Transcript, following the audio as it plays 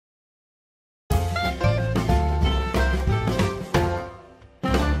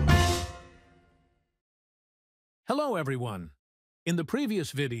Hello everyone! In the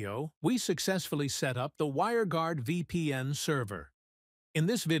previous video, we successfully set up the WireGuard VPN server. In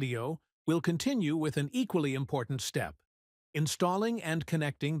this video, we'll continue with an equally important step, installing and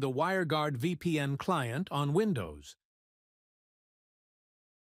connecting the WireGuard VPN Client on Windows.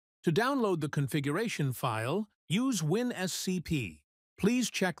 To download the configuration file, use WinSCP. Please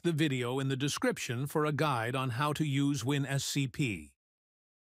check the video in the description for a guide on how to use WinSCP.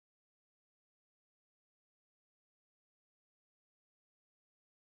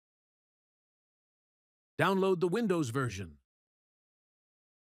 Download the Windows version.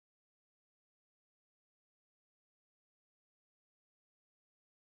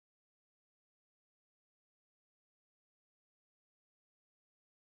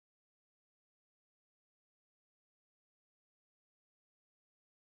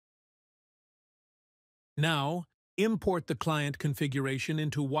 Now, import the client configuration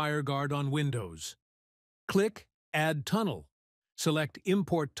into WireGuard on Windows. Click Add Tunnel. Select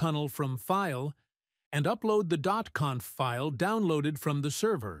Import Tunnel from File and upload the .conf file downloaded from the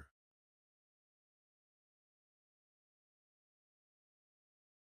server.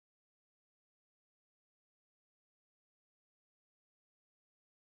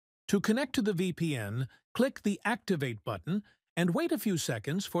 To connect to the VPN, click the Activate button and wait a few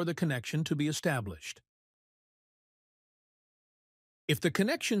seconds for the connection to be established. If the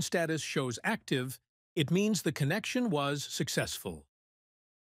connection status shows active, it means the connection was successful.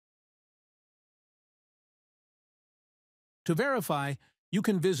 To verify, you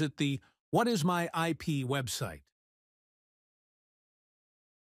can visit the What is my IP website.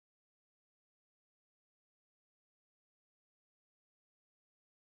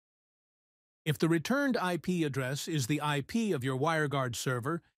 If the returned IP address is the IP of your WireGuard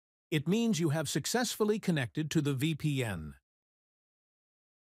server, it means you have successfully connected to the VPN.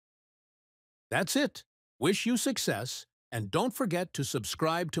 That's it. Wish you success, and don't forget to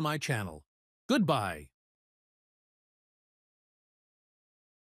subscribe to my channel. Goodbye.